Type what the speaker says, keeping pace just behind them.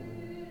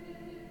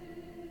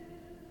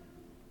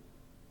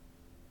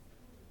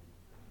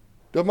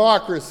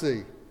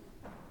Democracy.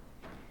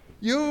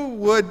 You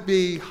would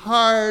be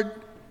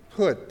hard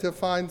put to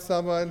find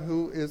someone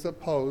who is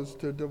opposed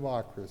to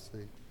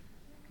democracy.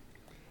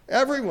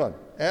 Everyone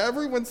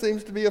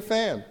seems to be a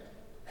fan.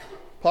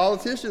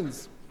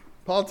 Politicians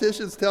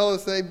tell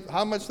us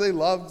how much they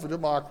love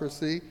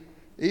democracy.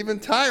 Even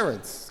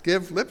tyrants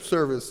give lip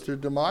service to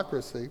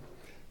democracy.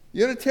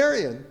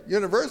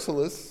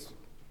 Universalists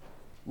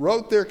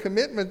wrote their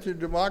commitment to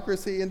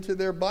democracy into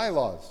their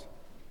bylaws.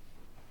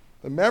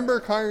 The member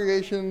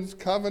congregations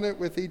covenant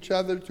with each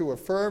other to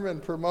affirm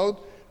and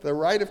promote the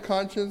right of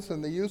conscience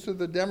and the use of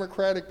the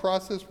democratic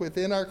process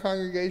within our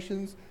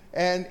congregations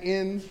and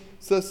in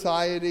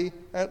society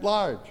at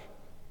large.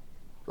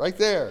 Right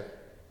there.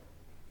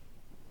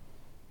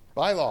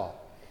 By law.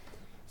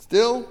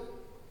 Still,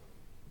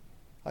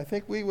 I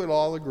think we would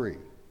all agree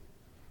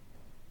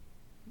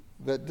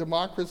that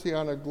democracy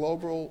on a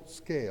global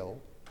scale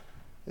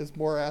is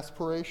more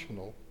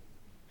aspirational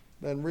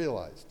than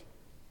realized.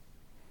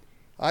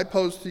 I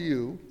pose to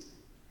you,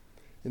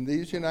 in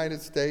these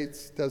United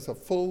States, does a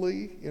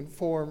fully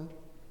informed,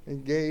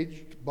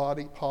 engaged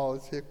body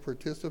politic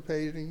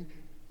participating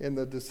in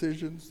the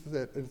decisions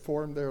that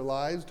inform their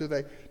lives?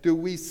 Do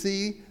we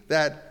see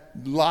that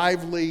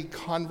lively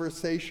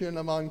conversation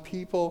among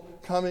people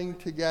coming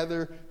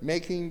together,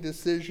 making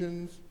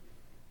decisions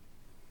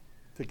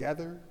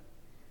together?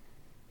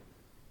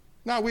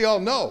 Now, we all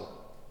know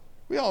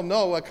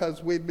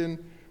because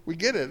we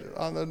get it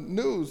on the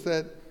news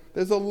that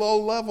there's a low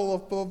level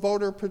of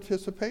voter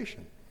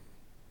participation.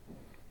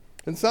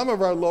 In some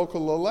of our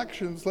local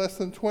elections, less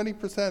than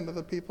 20% of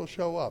the people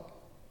show up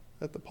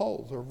at the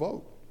polls or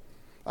vote.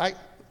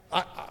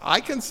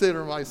 I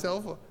consider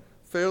myself a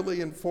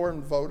fairly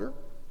informed voter.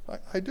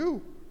 I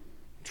do.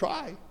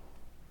 Try.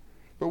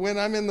 But when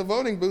I'm in the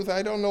voting booth,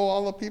 I don't know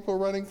all the people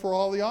running for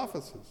all the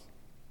offices.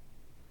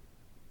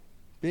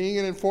 Being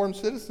an informed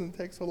citizen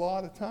takes a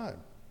lot of time.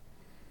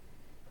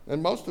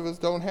 And most of us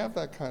don't have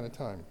that kind of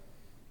time.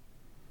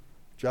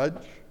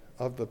 Judge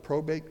of the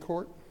probate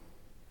court.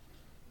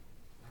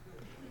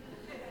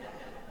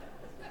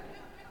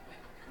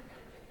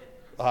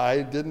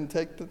 I didn't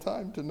take the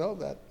time to know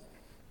that.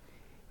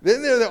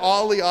 Then there are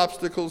all the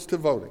obstacles to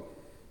voting.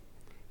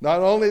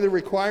 Not only the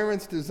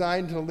requirements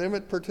designed to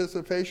limit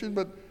participation,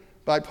 but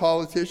by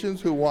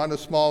politicians who want a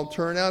small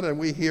turnout, and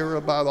we hear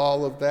about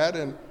all of that.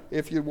 And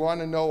if you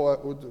want to know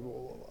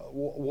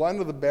one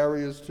of the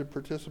barriers to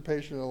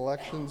participation in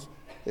elections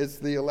is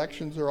the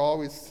elections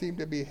always seem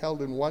to be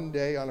held in one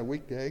day on a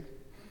weekday,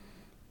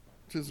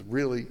 which is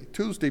really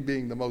Tuesday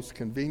being the most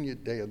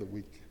convenient day of the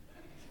week.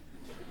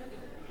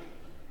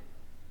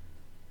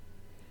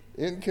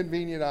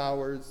 Inconvenient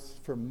hours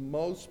for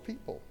most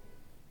people,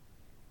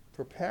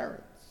 for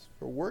parents,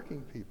 for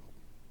working people.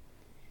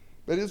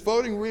 But is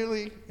voting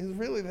really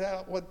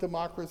that what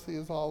democracy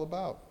is all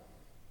about?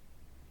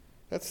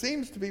 That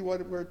seems to be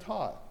what we're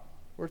taught.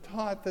 We're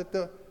taught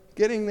that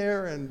getting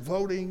there and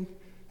voting,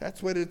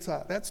 that's what it's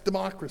that's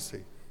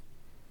democracy.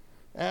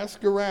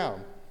 Ask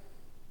around.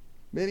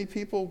 Many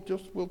people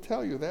just will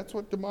tell you that's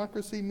what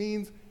democracy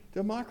means.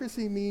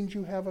 Democracy means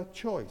you have a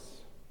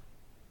choice.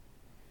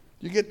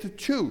 You get to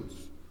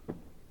choose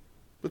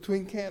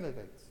between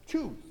candidates.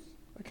 Choose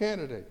a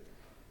candidate.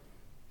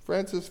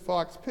 Frances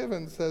Fox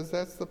Piven says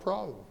that's the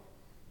problem.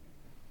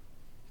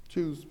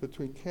 Choose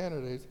between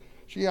candidates.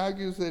 She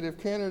argues that if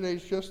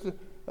candidates just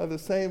are the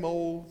same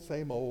old,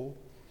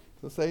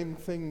 the same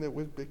thing that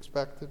was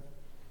expected,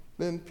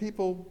 then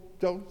people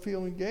don't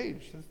feel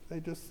engaged. They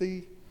just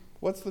see,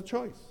 what's the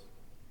choice?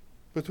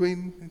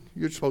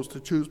 You're supposed to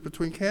choose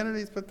between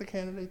candidates, but the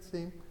candidates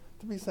seem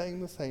to be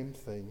saying the same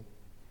thing.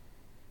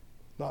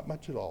 Not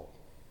much at all.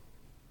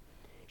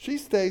 She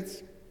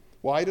states,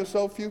 why do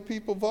so few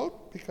people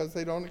vote? Because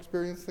they don't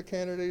experience the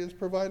candidate as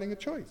providing a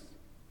choice.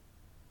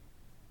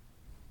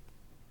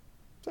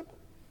 Simple.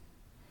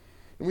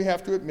 And we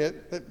have to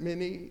admit that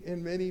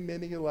in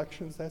many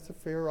elections, that's a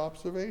fair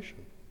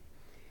observation.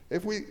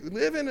 If we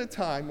live in a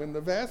time when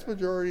the vast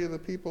majority of the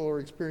people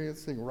are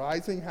experiencing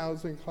rising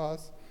housing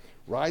costs,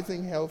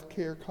 rising health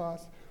care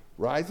costs,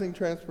 rising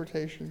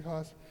transportation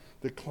costs,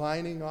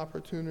 declining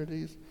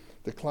opportunities,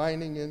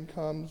 declining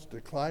incomes,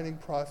 declining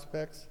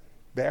prospects,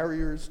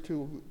 barriers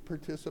to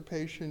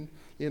participation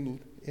in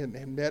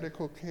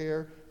medical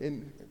care,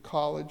 in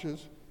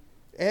colleges,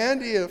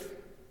 and if,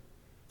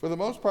 for the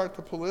most part,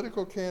 the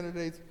political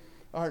candidates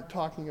aren't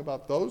talking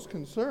about those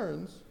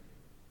concerns,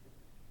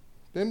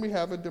 then we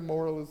have a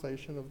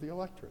demoralization of the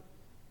electorate.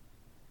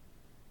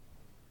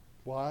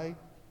 Why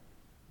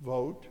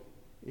vote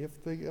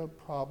if the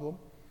problem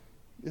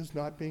is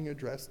not being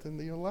addressed in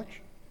the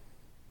election?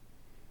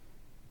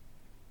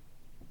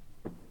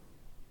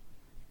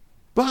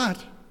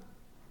 But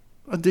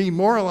a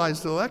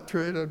demoralized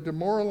electorate, a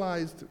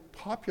demoralized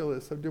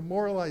populace, a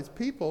demoralized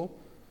people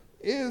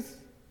is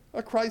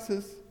a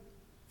crisis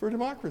for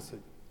democracy.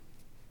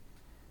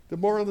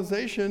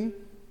 Demoralization,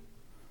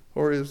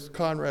 or as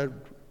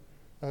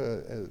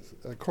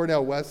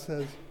Cornel West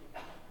says,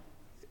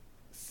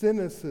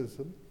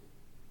 cynicism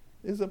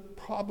is a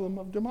problem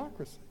of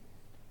democracy.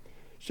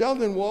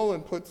 Sheldon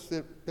Wolin puts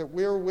it that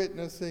we're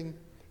witnessing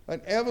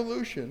an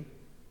evolution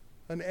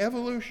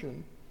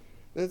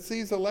that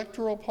sees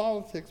electoral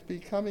politics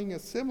becoming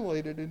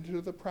assimilated into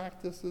the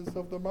practices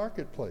of the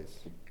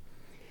marketplace.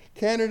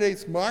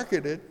 Candidates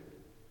marketed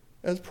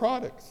as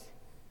products.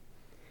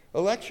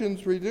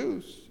 Elections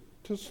reduced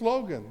to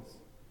slogans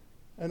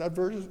and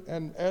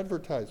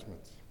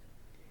advertisements.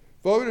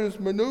 Voters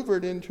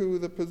maneuvered into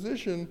the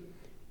position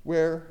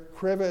where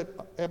crevet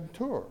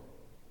emptor,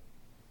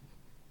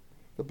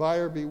 the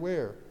buyer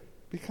beware,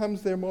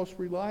 becomes their most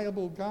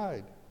reliable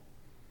guide.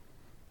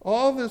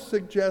 All this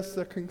suggests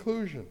a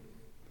conclusion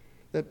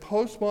that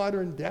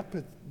postmodern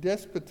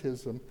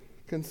despotism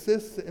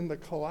consists in the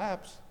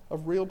collapse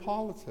of real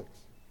politics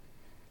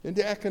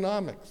into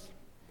economics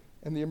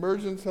and the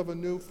emergence of a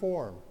new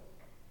form,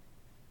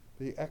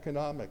 the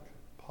economic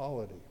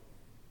polity.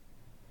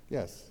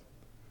 Yes,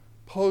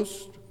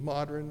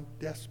 postmodern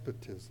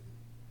despotism,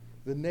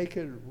 the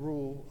naked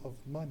rule of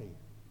money,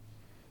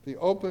 the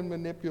open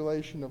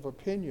manipulation of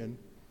opinion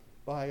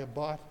by a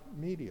bought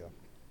media.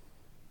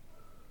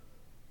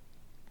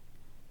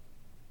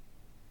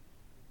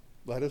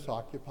 Let us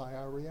occupy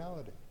our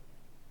reality.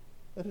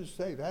 Let us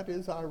say that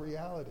is our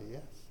reality,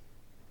 yes.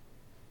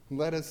 And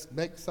let us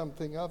make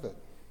something of it.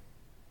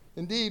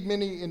 Indeed,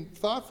 many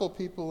thoughtful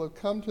people have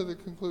come to the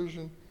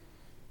conclusion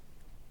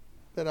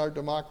that our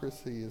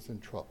democracy is in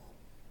trouble.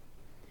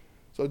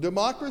 So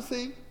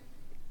democracy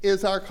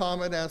is our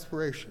common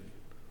aspiration.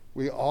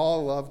 We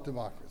all love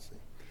democracy.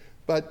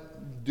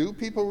 But do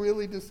people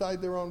really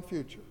decide their own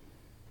future?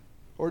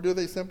 Or do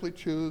they simply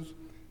choose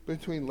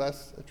between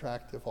less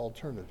attractive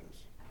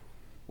alternatives?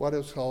 What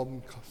is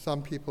called,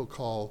 some people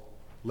call,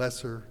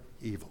 lesser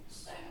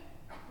evils.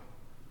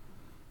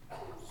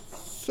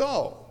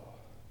 So,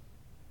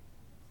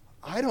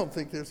 I don't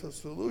think there's a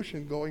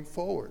solution going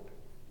forward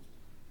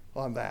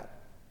on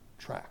that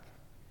track.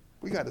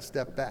 We got to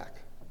step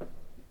back.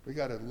 We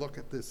got to look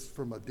at this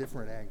from a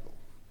different angle.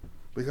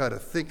 We got to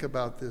think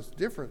about this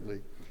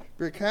differently.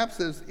 Perhaps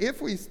as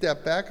if we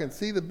step back and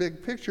see the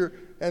big picture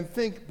and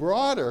think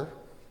broader,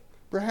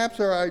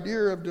 perhaps our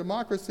idea of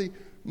democracy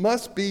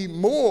must be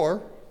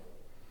more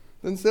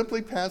than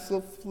simply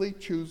passively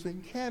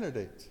choosing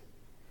candidates.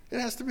 It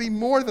has to be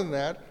more than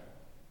that,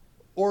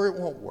 or it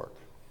won't work.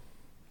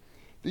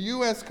 The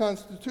U.S.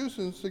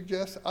 Constitution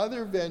suggests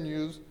other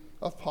venues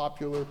of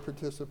popular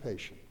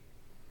participation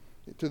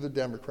in the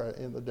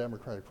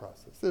democratic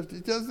process.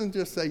 It doesn't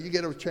just say you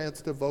get a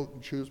chance to vote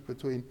and choose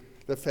between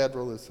the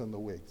Federalists and the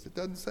Whigs. It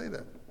doesn't say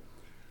that.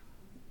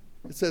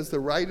 It says the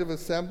right of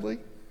assembly,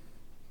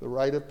 the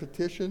right of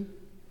petition,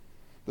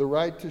 the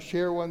right to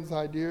share one's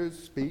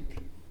ideas, speak,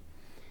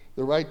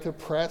 the right to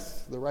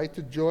press, the right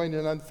to join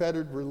in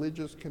unfettered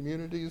religious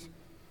communities.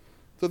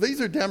 So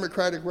these are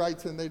democratic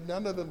rights, and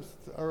none of them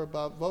are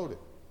about voting.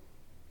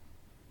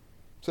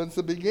 Since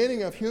the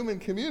beginning of human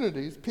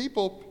communities,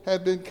 people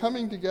have been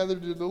coming together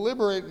to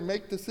deliberate and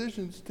make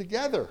decisions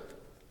together.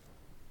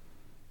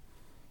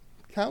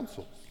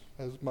 Councils,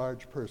 as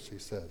Marge Percy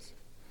says.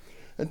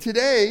 And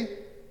today,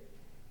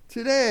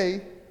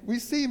 we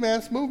see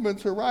mass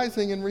movements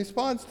arising in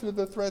response to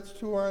the threats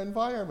to our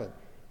environment.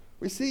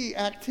 We see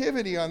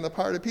activity on the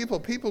part of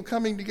people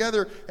coming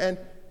together and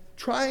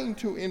trying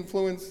to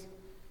influence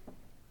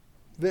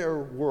their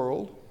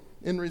world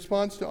in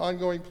response to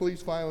ongoing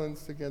police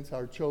violence against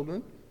our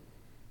children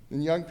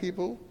and young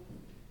people,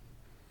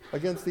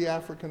 against the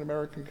African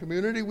American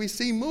community. We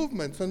see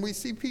movements and we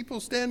see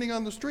people standing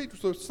on the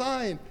streets with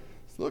signs,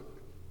 look,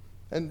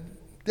 and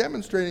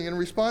demonstrating in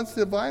response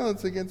to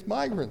violence against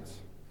migrants.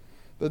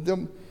 The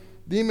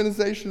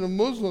demonization of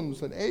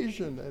Muslims and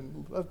Asian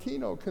and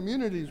Latino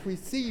communities. We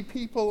see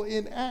people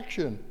in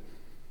action.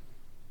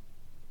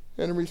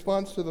 And in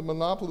response to the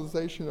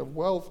monopolization of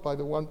wealth by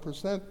the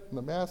 1% and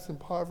the mass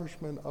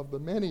impoverishment of the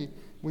many,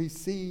 we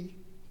see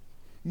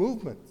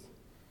movements.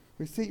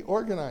 We see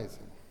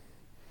organizing.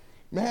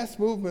 Mass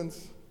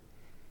movements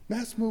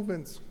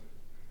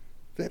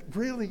that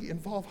really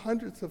involve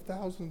hundreds of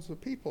thousands of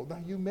people.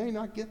 Now, you may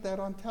not get that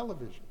on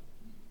television.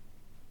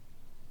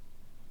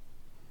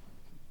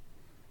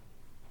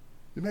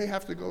 You may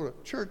have to go to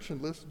church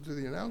and listen to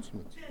the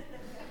announcements.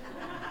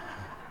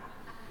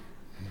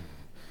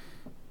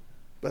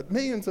 But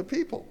millions of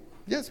people,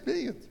 yes,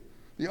 millions.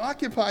 The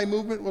Occupy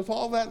movement was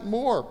all that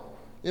more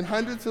in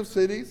hundreds of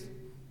cities,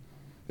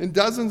 in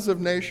dozens of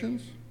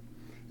nations.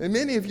 And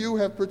many of you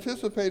have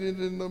participated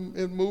in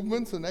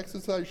movements and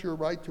exercised your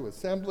right to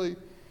assembly,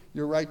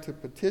 your right to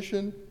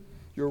petition,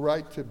 your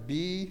right to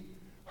be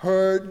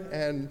heard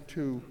and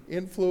to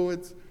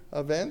influence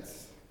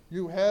events.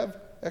 You have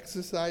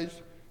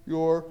exercised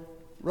your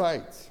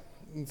rights.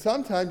 And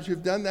sometimes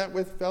you've done that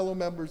with fellow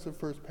members of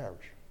First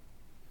Parish.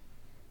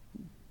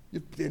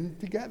 You've been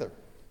together,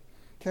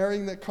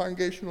 carrying that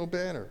congregational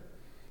banner,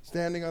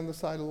 standing on the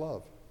side of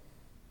love.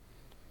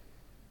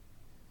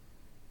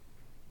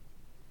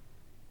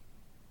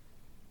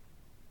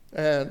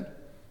 And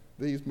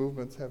these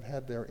movements have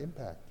had their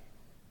impact.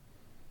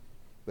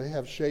 They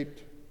have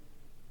shaped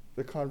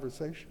the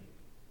conversation.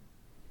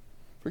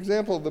 For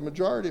example, the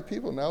majority of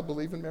people now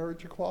believe in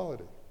marriage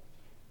equality.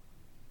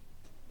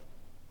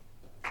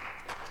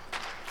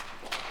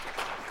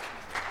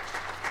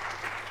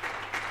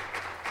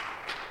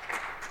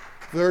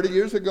 "30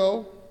 years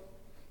ago,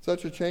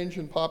 such a change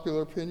in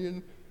popular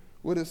opinion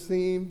would have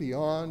seemed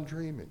beyond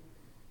dreaming.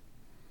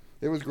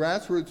 It was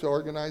grassroots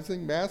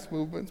organizing, mass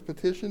movements,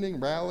 petitioning,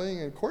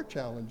 rallying, and court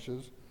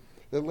challenges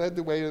that led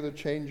the way to the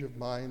change of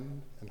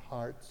mind and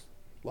hearts.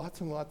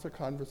 Lots and lots of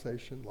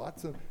conversation,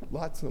 lots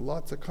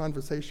of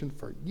conversation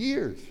for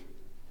years.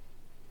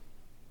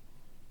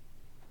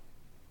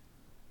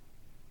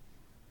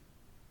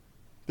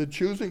 Did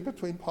choosing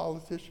between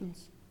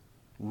politicians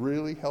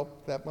really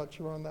help that much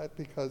on that?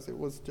 Because it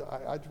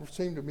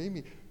seemed to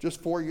me,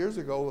 just 4 years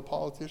ago, the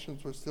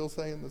politicians were still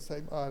saying the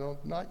same,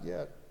 not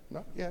yet.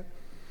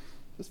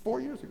 Just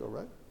 4 years ago,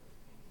 right?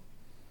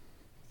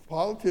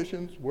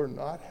 Politicians were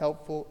not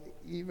helpful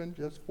even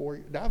just 4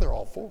 years. Now they're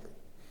all for it.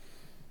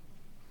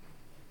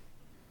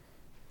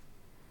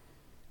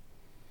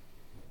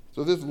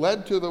 So this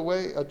led to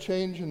a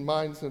change in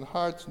minds and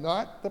hearts,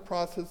 not the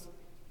process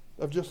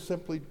of just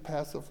simply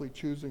passively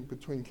choosing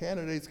between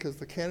candidates, because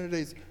the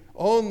candidates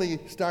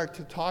only start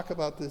to talk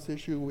about this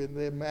issue when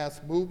the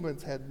mass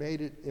movements had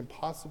made it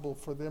impossible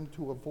for them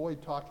to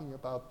avoid talking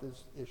about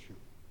this issue,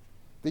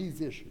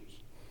 these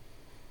issues.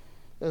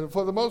 And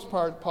for the most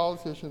part,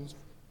 politicians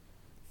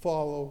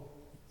follow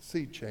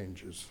sea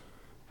changes.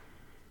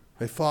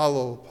 They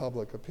follow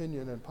public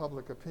opinion, and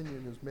public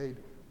opinion is made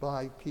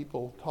by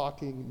people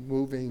talking,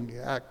 moving,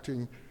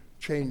 acting,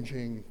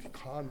 changing,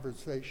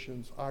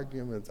 conversations,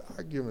 arguments.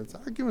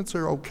 Arguments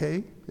are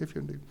okay if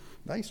you're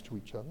nice to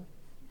each other.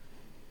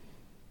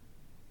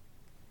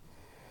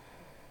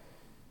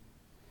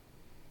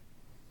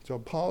 So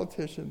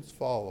politicians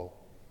follow.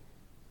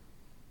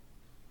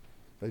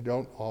 They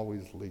don't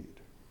always lead.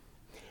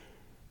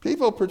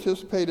 People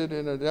participated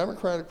in a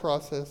democratic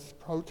process,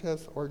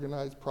 protest,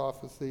 organized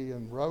prophecy,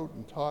 and wrote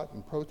and taught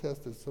and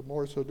protested some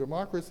more. So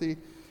democracy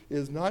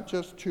is not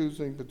just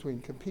choosing between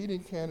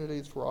competing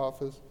candidates for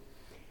office.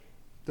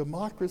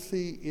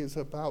 Democracy is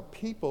about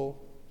people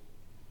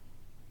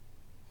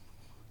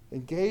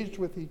engaged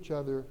with each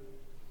other,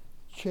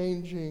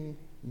 changing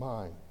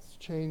minds,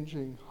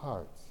 changing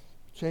hearts,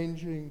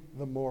 changing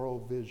the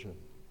moral vision,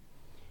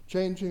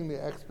 changing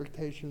the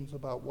expectations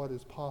about what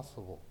is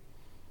possible.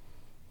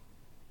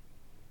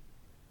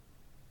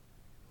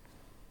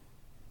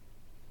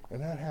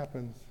 And that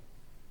happens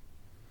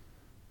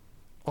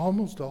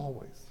almost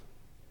always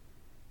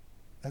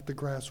at the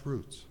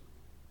grassroots,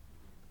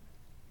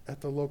 at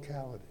the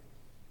locality.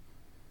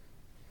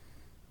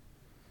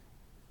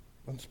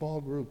 When small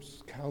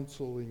groups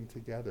counseling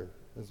together,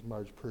 as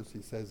Marge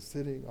Percy says,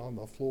 sitting on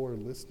the floor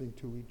listening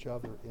to each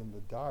other in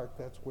the dark,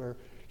 that's where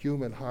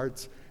human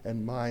hearts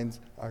and minds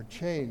are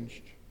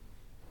changed.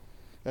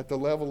 At the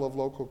level of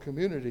local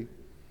community,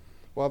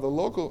 while the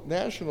local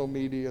national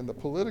media and the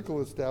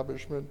political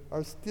establishment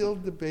are still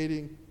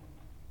debating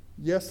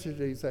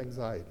yesterday's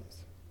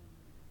anxieties.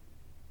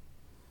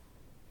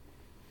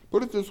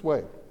 Put it this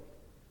way,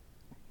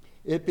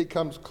 it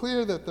becomes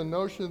clear that the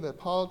notion that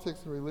politics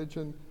and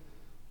religion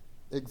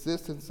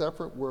exist in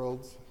separate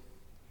worlds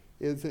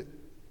is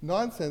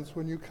nonsense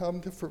when you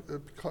come to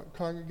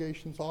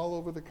congregations all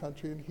over the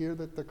country and hear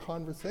that the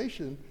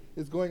conversation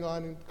is going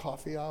on in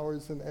coffee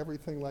hours and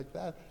everything like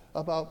that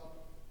about.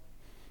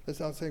 It's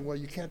not saying, well,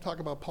 you can't talk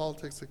about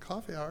politics at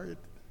coffee hour.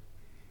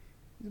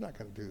 You're not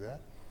going to do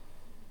that.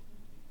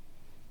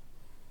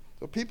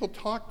 So people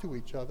talk to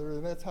each other,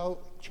 and that's how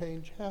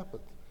change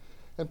happens.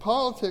 And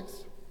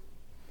politics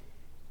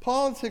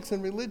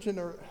and religion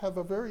have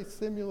a very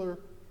similar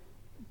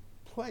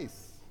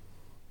place.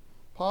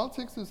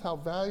 Politics is how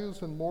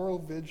values and moral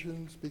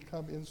visions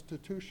become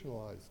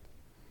institutionalized.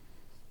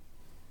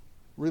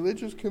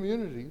 Religious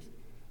communities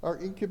are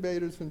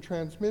incubators and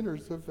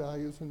transmitters of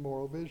values and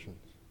moral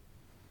visions.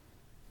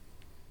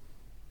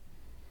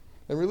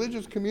 And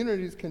religious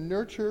communities can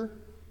nurture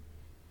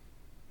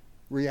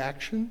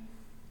reaction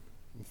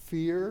and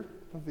fear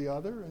of the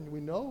other, and we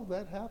know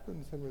that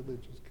happens in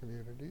religious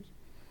communities.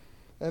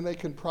 And they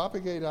can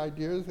propagate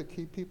ideas that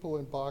keep people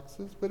in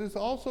boxes, but it's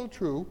also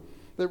true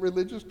that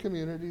religious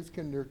communities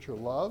can nurture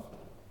love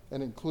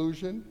and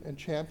inclusion and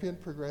champion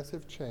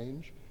progressive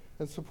change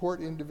and support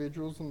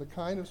individuals in the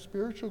kind of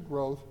spiritual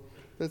growth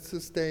that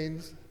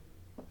sustains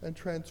and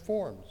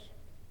transforms.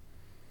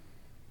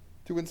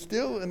 To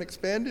instill an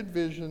expanded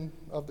vision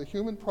of the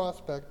human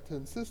prospect, to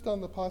insist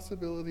on the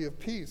possibility of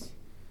peace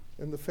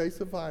in the face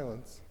of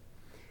violence,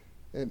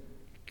 and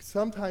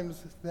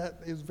sometimes that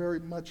is very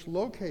much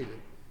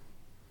located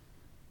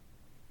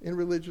in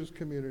religious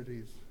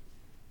communities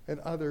and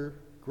other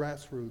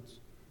grassroots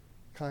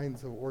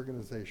kinds of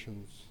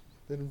organizations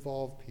that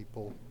involve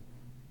people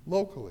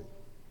locally.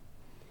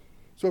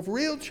 So if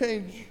real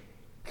change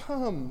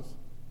comes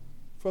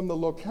from the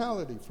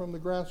locality, from the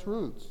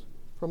grassroots,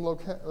 from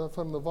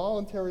the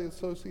voluntary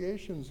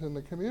associations in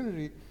the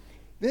community,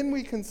 then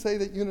we can say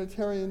that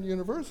Unitarian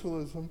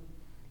Universalism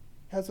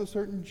has a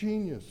certain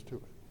genius to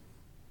it.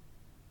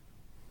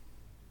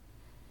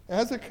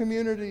 as a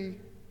community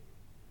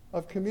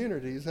of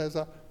communities, as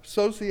an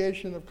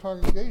association of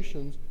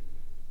congregations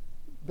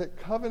that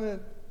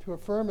covenant to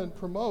affirm and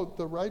promote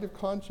the right of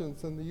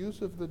conscience and the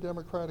use of the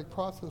democratic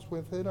process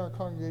within our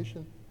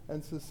congregation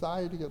and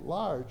society at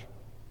large,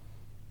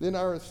 then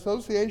our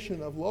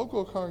association of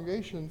local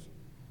congregations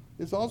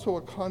is also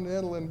a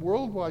continental and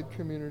worldwide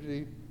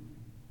community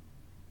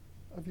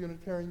of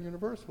Unitarian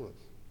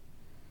Universalists.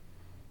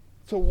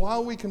 So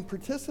while we can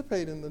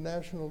participate in the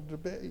national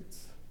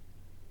debates,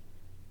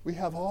 we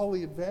have all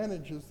the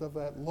advantages of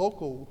that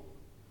local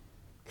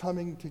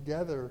coming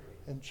together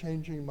and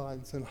changing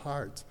minds and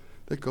hearts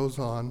that goes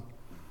on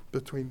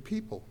between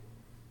people.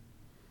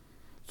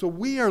 So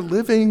we are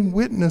living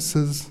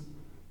witnesses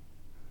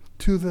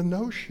to the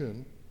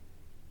notion,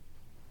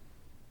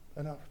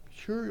 and I'm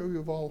sure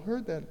you've all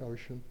heard that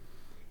notion,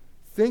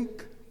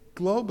 think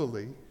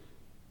globally,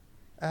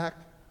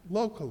 act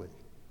locally.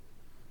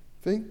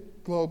 Think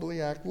globally,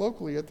 act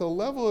locally. At the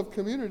level of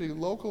community,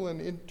 local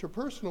and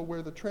interpersonal,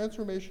 where the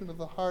transformation of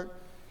the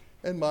heart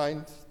and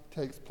mind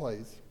takes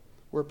place,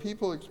 where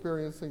people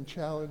experiencing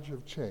challenge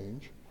of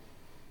change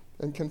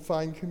and can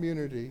find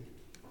community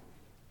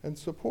and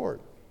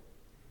support.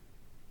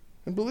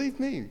 And believe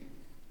me,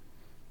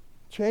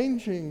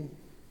 changing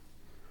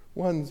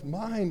one's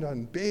mind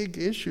on big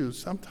issues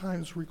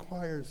sometimes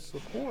requires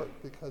support,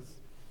 because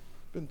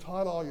you've been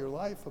taught all your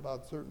life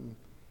about certain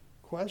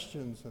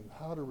questions and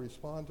how to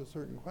respond to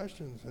certain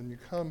questions, and you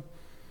come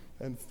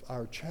and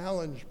are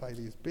challenged by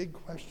these big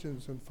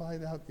questions and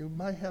find out you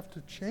might have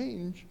to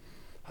change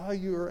how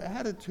your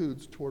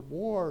attitudes toward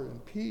war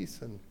and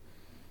peace and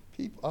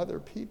other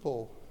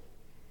people.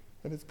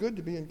 And it's good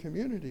to be in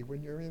community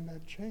when you're in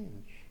that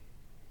change,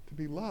 to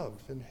be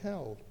loved and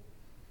held.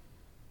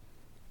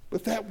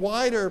 But that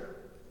wider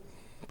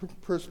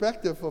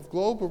perspective of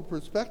global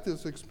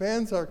perspectives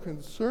expands our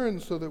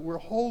concerns so that we're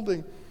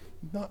holding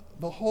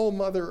the whole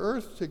Mother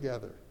Earth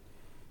together.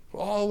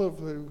 All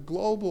of the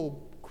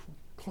global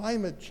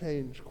climate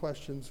change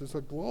questions is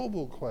a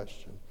global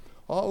question.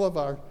 All of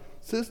our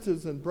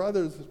sisters and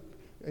brothers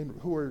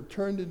who are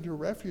turned into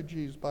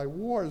refugees by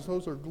wars,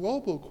 those are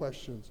global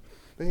questions.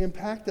 They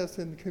impact us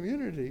in the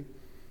community,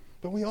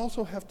 but we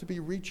also have to be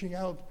reaching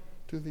out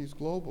to these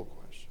global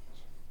questions.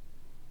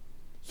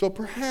 So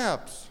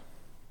perhaps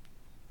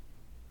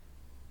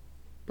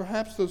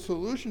the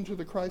solution to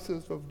the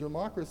crisis of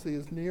democracy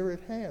is near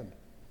at hand,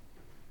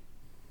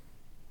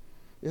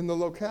 in the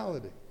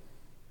locality,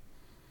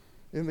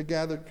 in the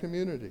gathered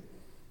community.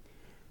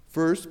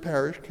 First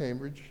Parish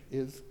Cambridge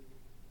is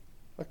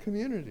a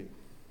community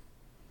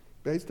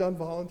based on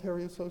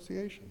voluntary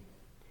association,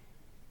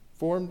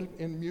 formed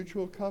in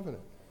mutual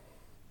covenant,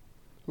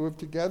 you have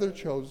together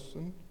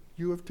chosen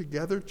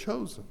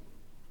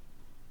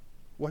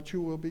what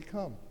you will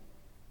become.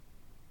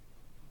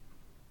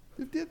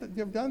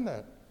 You've done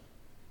that.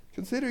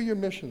 Consider your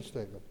mission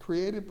statement,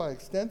 created by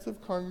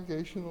extensive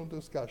congregational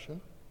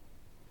discussion,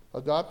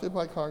 adopted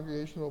by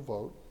congregational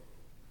vote.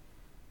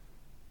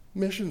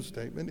 Mission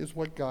statement is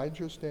what guides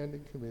your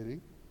standing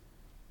committee.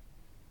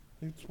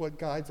 It's what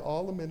guides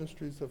all the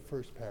ministries of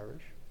First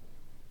Parish.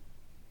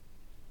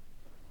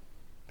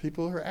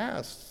 People are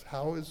asked,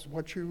 how is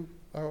what you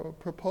are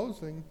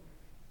proposing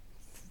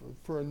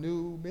for a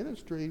new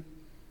ministry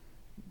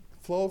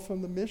flow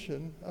from the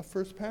mission of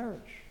First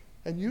Parish?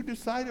 And you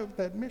decided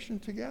that mission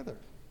together.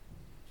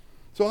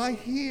 So I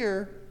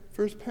hear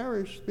First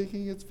Parish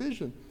speaking its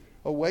vision.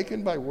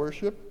 Awakened by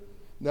worship,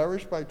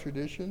 nourished by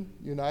tradition,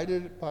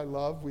 united by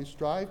love, we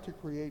strive to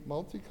create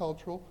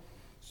multicultural,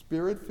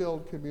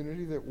 spirit-filled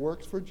community that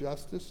works for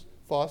justice,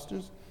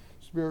 fosters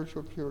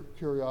spiritual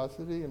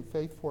curiosity and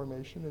faith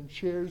formation, and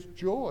shares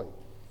joy,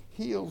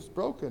 heals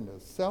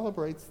brokenness,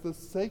 celebrates the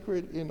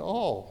sacred in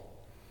all.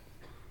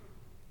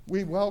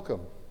 We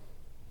welcome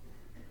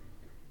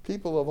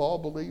people of all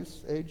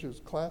beliefs,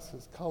 ages,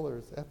 classes,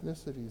 colors,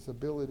 ethnicities,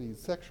 abilities,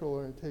 sexual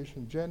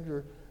orientation,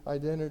 gender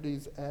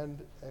identities,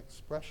 and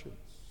expressions.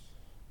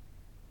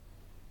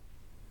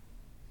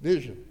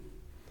 Vision,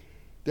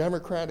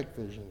 democratic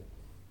vision.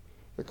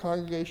 The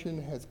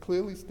congregation has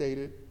clearly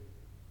stated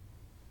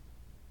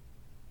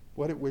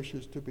what it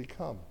wishes to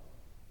become.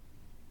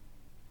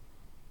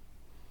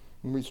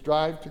 And we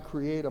strive to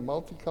create a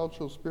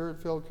multicultural,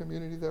 spirit-filled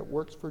community that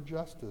works for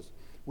justice.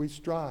 We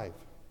strive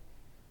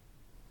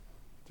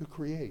to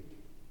create.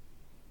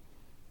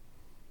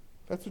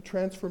 That's a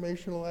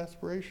transformational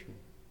aspiration.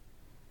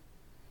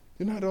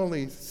 You're not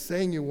only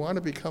saying you want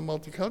to become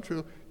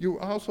multicultural, you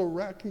also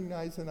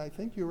recognize, and I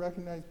think you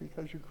recognize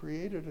because you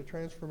created a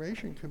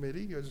transformation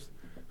committee,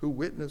 who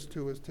witnessed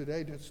to us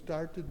today, to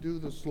start to do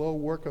the slow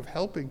work of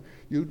helping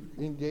you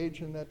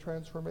engage in that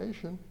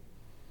transformation.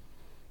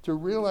 To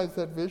realize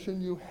that vision,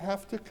 you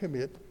have to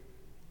commit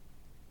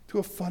to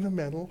a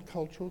fundamental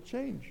cultural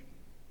change.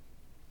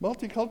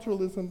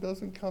 Multiculturalism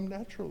doesn't come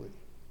naturally.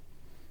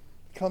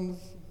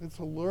 It's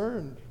a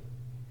learned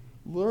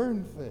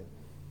thing.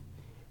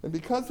 And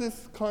because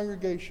this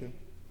congregation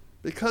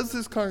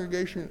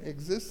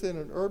exists in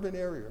an urban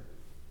area,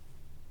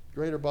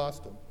 Greater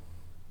Boston,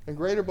 And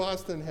Greater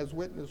Boston has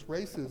witnessed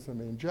racism,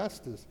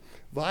 injustice,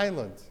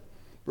 violence,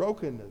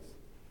 brokenness,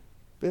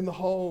 been the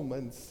home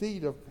and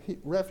seat of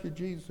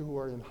refugees who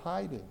are in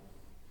hiding,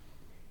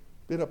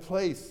 been a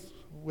place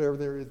where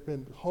there has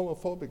been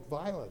homophobic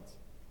violence.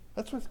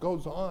 That's what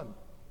goes on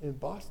in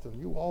Boston.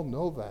 You all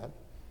know that.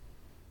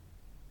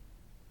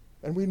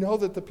 And we know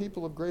that the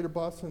people of Greater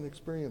Boston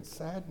experience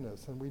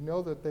sadness, and we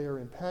know that they are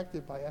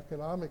impacted by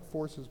economic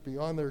forces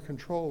beyond their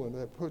control, and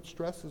that put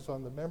stresses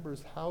on the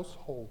members'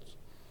 households,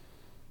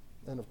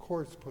 and of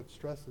course put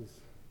stresses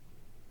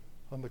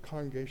on the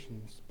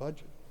congregation's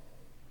budget.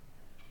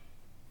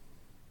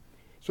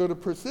 So to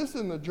persist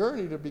in the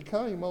journey to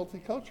becoming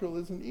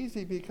multicultural isn't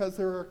easy, because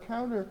there are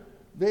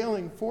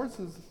countervailing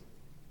forces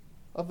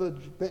of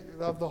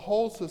the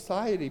whole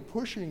society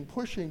pushing,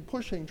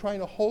 trying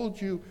to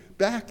hold you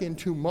back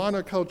into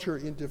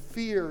monoculture, into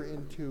fear,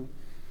 into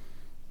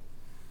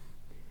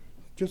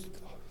just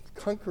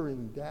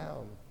hunkering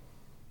down.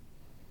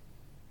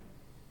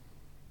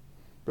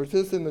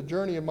 Persist in the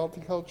journey of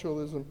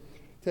multiculturalism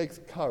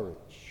takes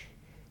courage,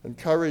 and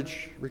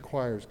courage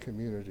requires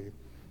community.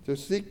 To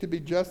seek to be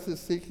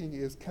justice-seeking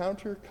is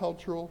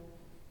countercultural.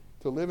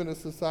 To live in a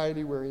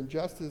society where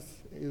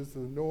injustice is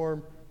the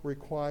norm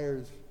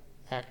requires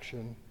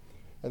action.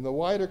 And the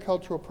wider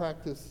cultural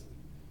practice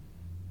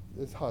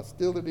is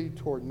hostility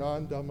toward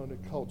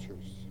non-dominant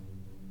cultures.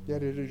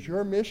 Yet it is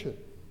your mission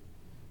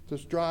to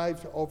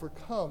strive to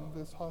overcome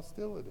this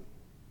hostility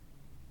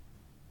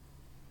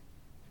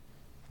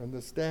and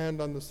to stand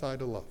on the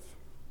side of love.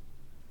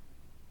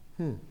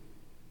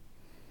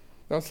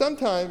 Now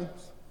sometimes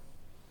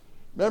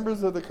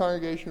members of the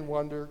congregation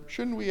wonder,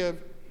 shouldn't we have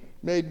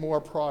made more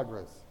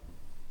progress?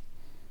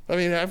 I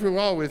mean, after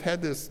all, we've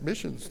had this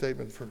mission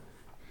statement for a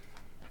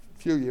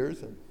few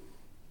years, and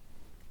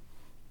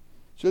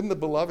shouldn't the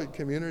beloved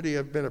community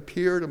have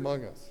appeared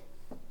among us?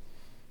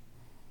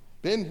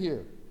 Been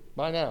here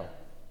by now.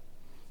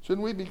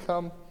 Shouldn't we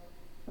become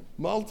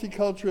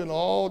multicultural in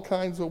all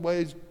kinds of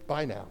ways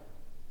by now?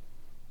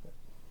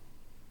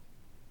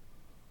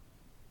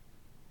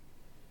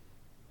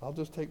 I'll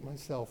just take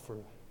myself for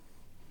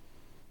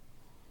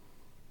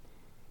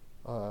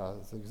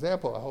as an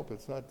example. I hope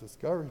it's not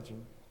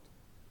discouraging,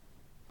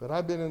 but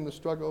I've been in the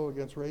struggle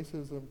against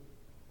racism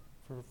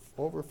for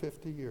over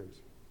 50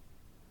 years.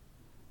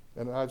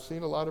 And I've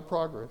seen a lot of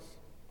progress.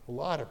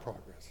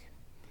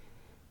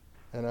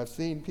 And I've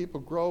seen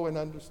people grow in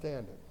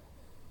understanding.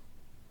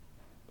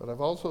 But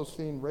I've also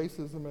seen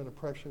racism and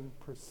oppression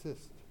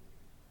persist.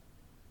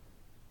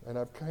 And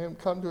I've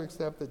come to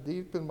accept that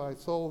deep in my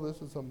soul,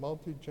 this is a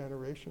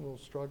multi-generational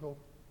struggle,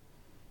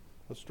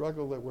 a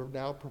struggle that we're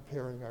now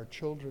preparing our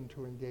children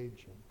to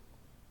engage in.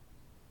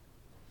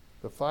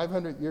 The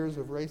 500 years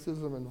of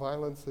racism and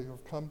violence that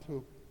have come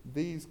to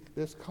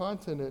this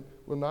continent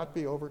will not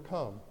be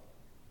overcome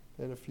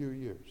in a few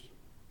years.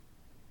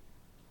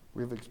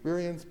 We've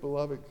experienced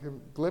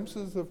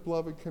glimpses of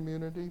beloved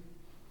community,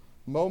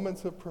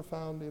 moments of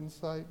profound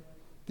insight,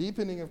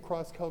 deepening of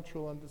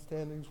cross-cultural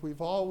understandings.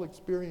 We've all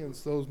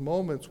experienced those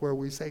moments where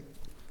we say,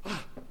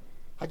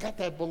 I got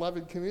that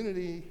beloved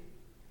community,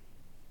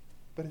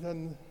 but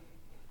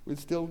we've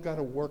still got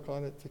to work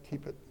on it to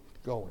keep it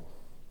going.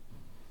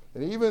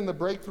 And even the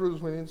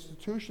breakthroughs when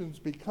institutions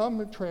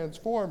become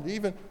transformed,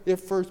 even if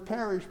First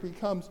Parish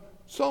becomes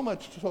so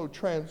much so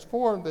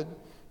transformed that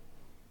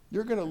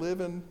you're going to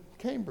live in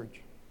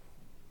Cambridge.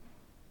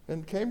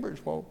 And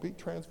Cambridge won't be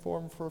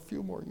transformed for a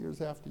few more years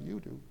after you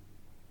do.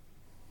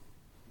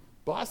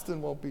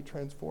 Boston won't be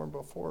transformed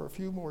before a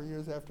few more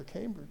years after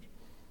Cambridge.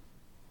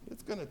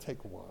 It's going to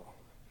take a while.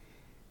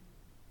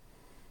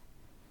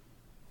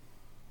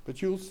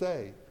 But you'll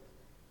say,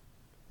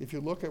 if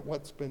you look at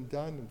what's been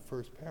done in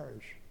First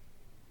Parish,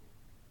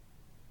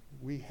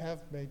 we have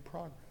made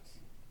progress.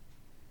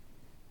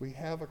 We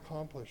have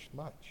accomplished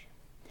much.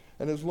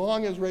 And as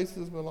long as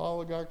racism and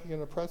oligarchy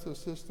and oppressive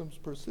systems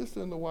persist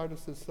in the wider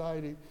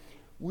society,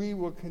 we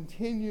will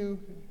continue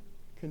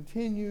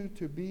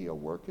to be a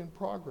work in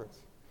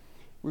progress.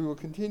 We will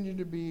continue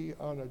to be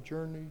on a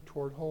journey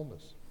toward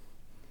wholeness.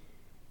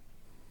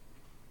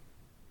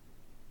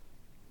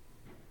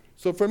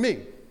 So for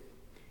me,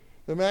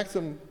 the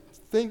maxim,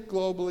 think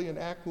globally and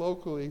act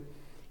locally,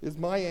 is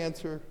my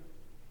answer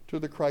to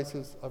the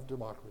crisis of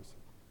democracy.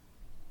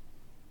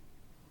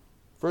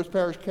 First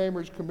Parish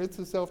Cambridge commits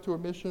itself to a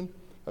mission,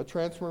 a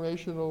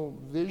transformational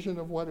vision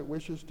of what it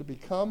wishes to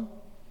become,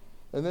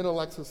 and then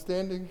elects a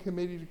standing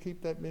committee to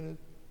keep that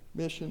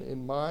mission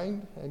in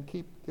mind and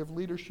give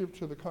leadership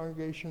to the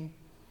congregation,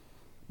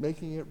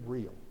 making it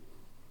real.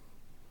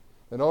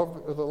 And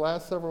over the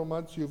last several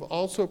months, you've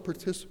also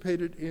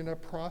participated in a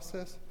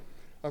process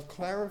of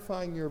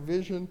clarifying your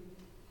vision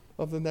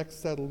of the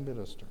next settled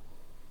minister,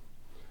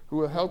 who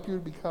will help you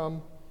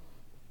become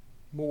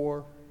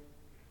more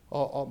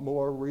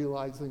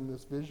realizing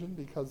this vision,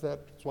 because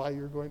that's why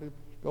you're going to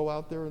go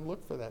out there and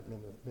look for that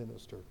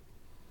minister,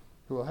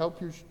 who will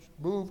help you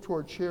move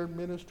toward shared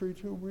ministry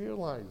to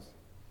realize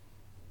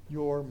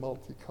your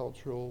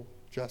multicultural,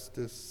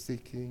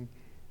 justice-seeking,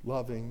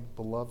 loving,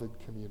 beloved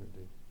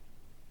community.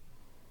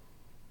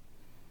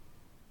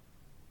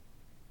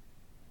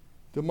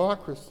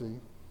 Democracy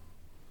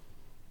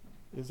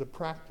is a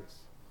practice,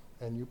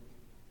 and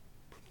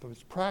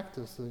those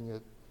practicing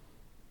it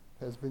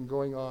has been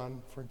going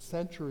on for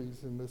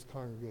centuries in this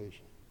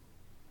congregation.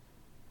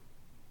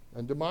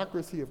 And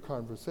democracy of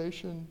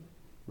conversation,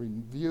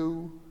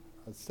 review,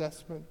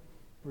 assessment,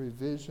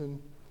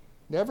 revision,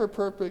 never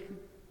perfect,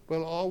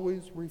 but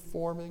always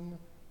reforming,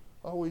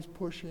 always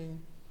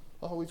pushing,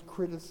 always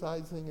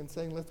criticizing and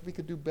saying, we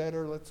could do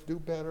better, let's do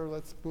better,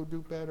 let's go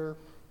do better.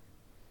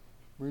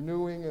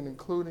 Renewing and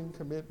including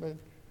commitment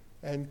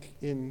and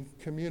in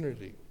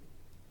community.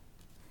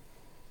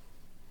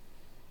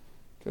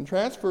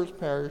 Contrast First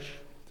Parish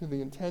to the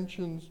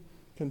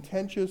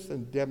contentious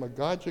and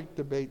demagogic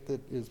debate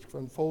that is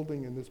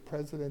unfolding in this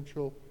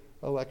presidential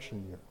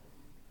election year.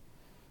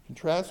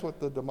 Contrast with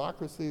the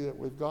democracy that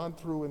we've gone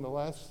through in the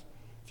last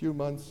few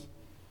months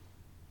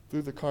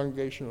through the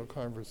congregational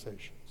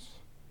conversations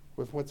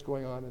with what's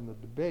going on in the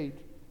debate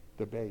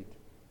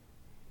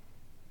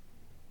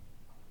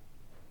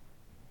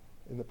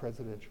in the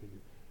presidential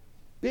year.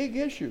 Big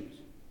issues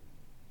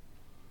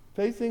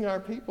facing our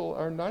people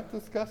are not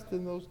discussed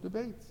in those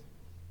debates.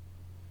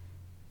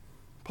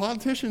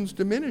 Politicians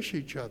diminish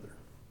each other.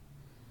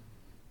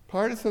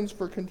 Partisans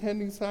for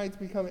contending sides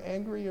become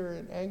angrier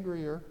and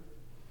angrier.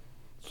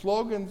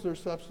 Slogans are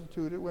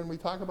substituted. When we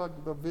talk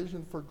about the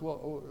vision for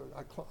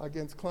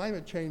against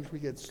climate change, we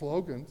get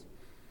slogans.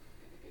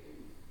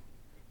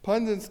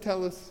 Pundits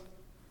tell us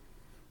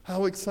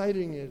how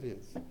exciting it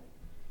is,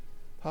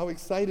 how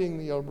exciting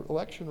the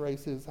election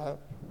race is,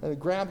 and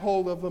grab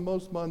hold of the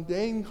most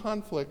mundane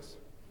conflicts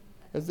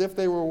as if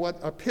they were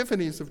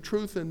epiphanies of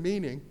truth and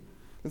meaning,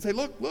 and say,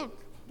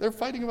 look, they're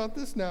fighting about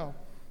this now.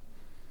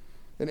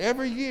 And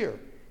every year,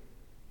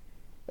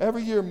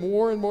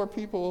 more and more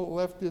people are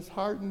left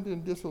disheartened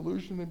and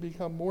disillusioned and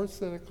become more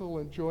cynical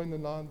and join the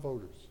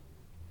non-voters.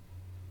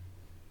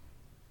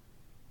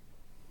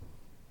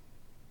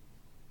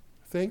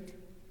 Think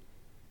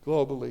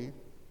globally,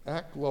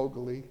 act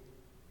locally,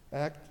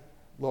 act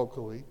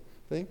locally.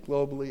 Think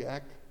globally,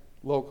 act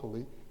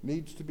locally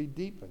needs to be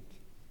deepened.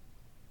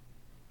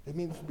 It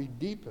means to be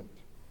deepened.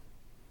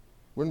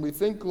 When we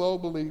think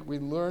globally, we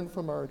learn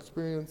from our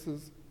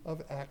experiences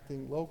of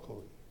acting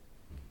locally.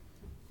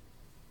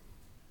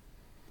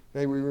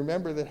 May we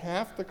remember that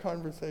half the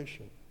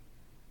conversation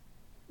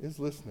is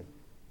listening,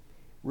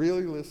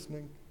 really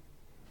listening,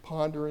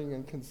 pondering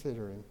and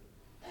considering.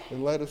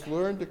 And let us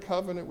learn to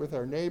covenant with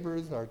our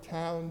neighbors, our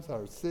towns,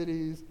 our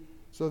cities,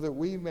 so that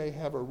we may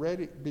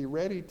be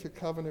ready to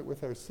covenant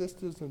with our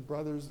sisters and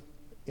brothers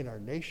in our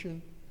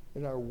nation,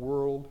 in our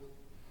world,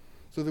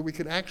 so that we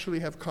can actually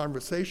have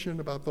conversation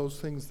about those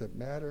things that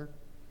matter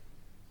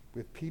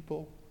with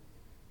people.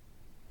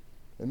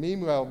 And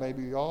meanwhile, may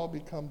we all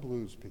become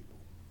blues people,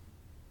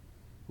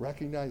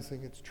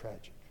 recognizing it's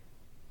tragic.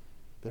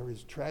 There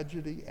is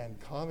tragedy and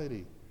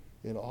comedy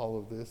in all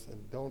of this,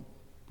 and don't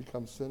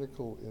become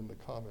cynical in the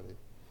comedy.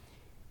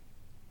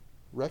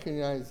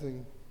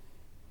 Recognizing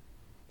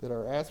that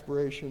our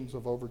aspirations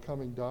of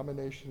overcoming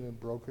domination and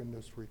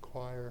brokenness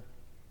require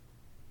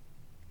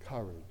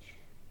courage,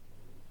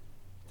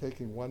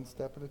 taking one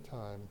step at a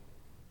time,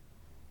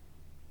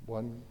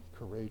 one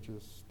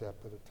courageous step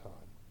at a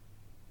time.